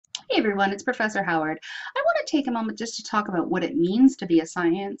everyone, it's Professor Howard. I want to take a moment just to talk about what it means to be a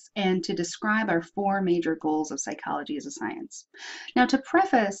science and to describe our four major goals of psychology as a science. Now, to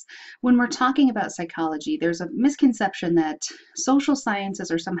preface, when we're talking about psychology, there's a misconception that social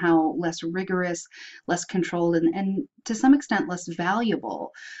sciences are somehow less rigorous, less controlled, and to some extent less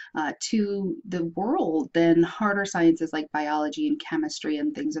valuable to the world than harder sciences like biology and chemistry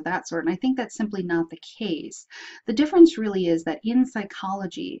and things of that sort. And I think that's simply not the case. The difference really is that in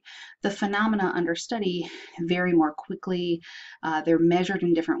psychology, the phenomena under study vary more quickly. They're measured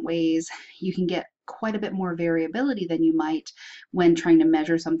in different ways. You can get quite a bit more variability than you might when trying to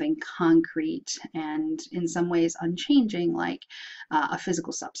measure something concrete and in some ways unchanging like a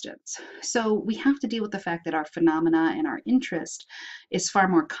physical substance. So we have to deal with the fact that our phenomena and our interest is far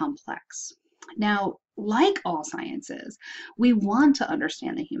more complex. Now, like all sciences, we want to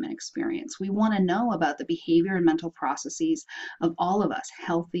understand the human experience. We want to know about the behavior and mental processes of all of us,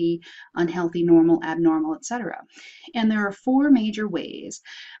 healthy, unhealthy, normal, abnormal, etc. And there are four major ways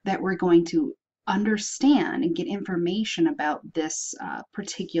that we're going to understand and get information about this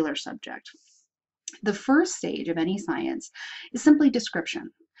particular subject. The first stage of any science is simply description.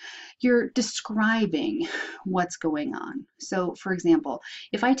 You're describing what's going on. So, for example,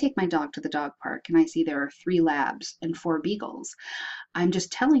 if I take my dog to the dog park and I see there are 3 labs and 4 beagles, I'm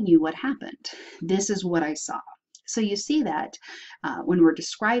just telling you what happened. This is what I saw. So you see that when we're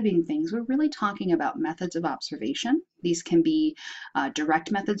describing things, we're really talking about methods of observation. These can be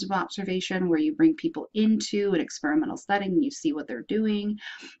direct methods of observation where you bring people into an experimental setting and you see what they're doing.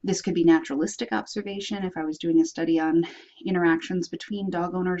 This could be naturalistic observation. If I was doing a study on interactions between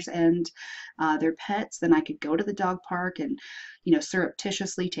dog owners and their pets, then I could go to the dog park and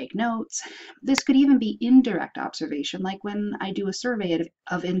surreptitiously take notes. This could even be indirect observation, like when I do a survey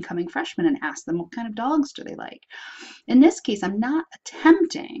of incoming freshmen and ask them what kind of dogs do they like. In this case, I'm not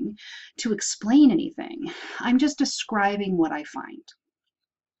attempting to explain anything. I'm just describing what I find.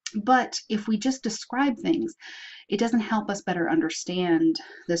 But if we just describe things, it doesn't help us better understand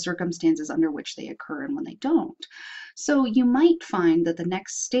the circumstances under which they occur and when they don't. So you might find that the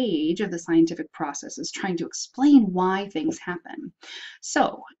next stage of the scientific process is trying to explain why things happen.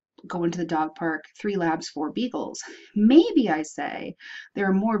 So going to the dog park, 3 labs, 4 beagles. Maybe I say there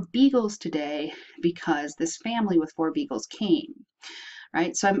are more beagles today because this family with 4 beagles came.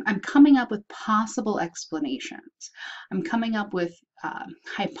 Right? So I'm coming up with possible explanations. I'm coming up with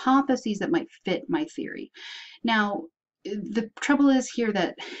hypotheses that might fit my theory. Now, the trouble is here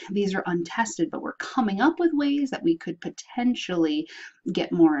that these are untested, but we're coming up with ways that we could potentially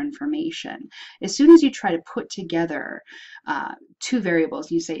get more information. As soon as you try to put together 2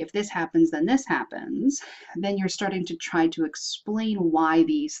 variables, you say, if this happens, then this happens, then you're starting to try to explain why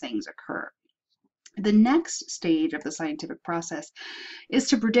these things occur. The next stage of the scientific process is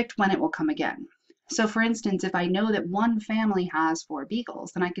to predict when it will come again. So for instance, if I know that one family has 4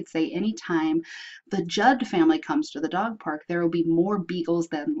 beagles, then I could say anytime the Judd family comes to the dog park, there will be more beagles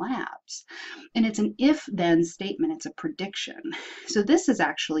than labs. And it's an if-then statement, it's a prediction. So this is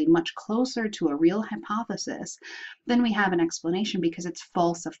actually much closer to a real hypothesis than we have an explanation because it's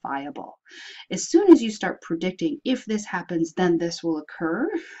falsifiable. As soon as you start predicting if this happens, then this will occur,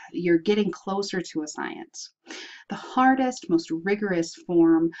 you're getting closer to a science. The hardest, most rigorous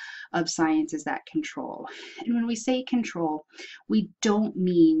form of science is that control. And when we say control, we don't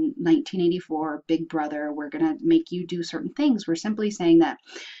mean 1984, Big Brother, we're going to make you do certain things. We're simply saying that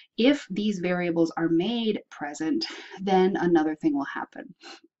if these variables are made present, then another thing will happen.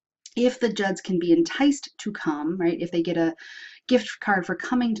 If the Judds can be enticed to come, right, if they get a gift card for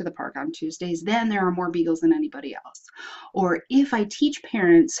coming to the park on Tuesdays, then there are more beagles than anybody else. Or if I teach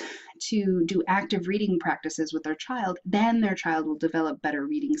parents to do active reading practices with their child, then their child will develop better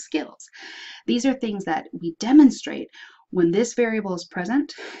reading skills. These are things that we demonstrate. When this variable is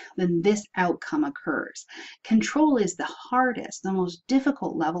present, then this outcome occurs. Control is the hardest, the most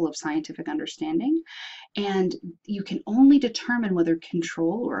difficult level of scientific understanding, and you can only determine whether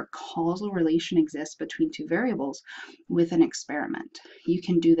control or a causal relation exists between 2 variables with an experiment. You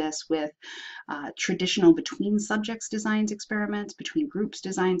can do this with traditional between subjects designs experiments, between groups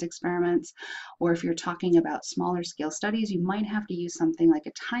designs experiments, or if you're talking about smaller scale studies, you might have to use something like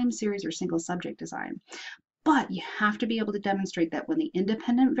a time series or single subject design. But you have to be able to demonstrate that when the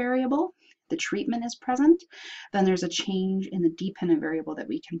independent variable, the treatment, is present, then there's a change in the dependent variable that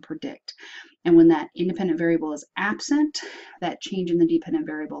we can predict. And when that independent variable is absent, that change in the dependent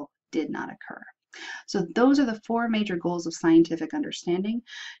variable did not occur. So those are the 4 major goals of scientific understanding: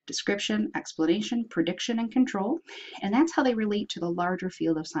 description, explanation, prediction, and control. And that's how they relate to the larger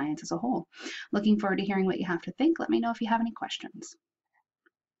field of science as a whole. Looking forward to hearing what you have to think. Let me know if you have any questions.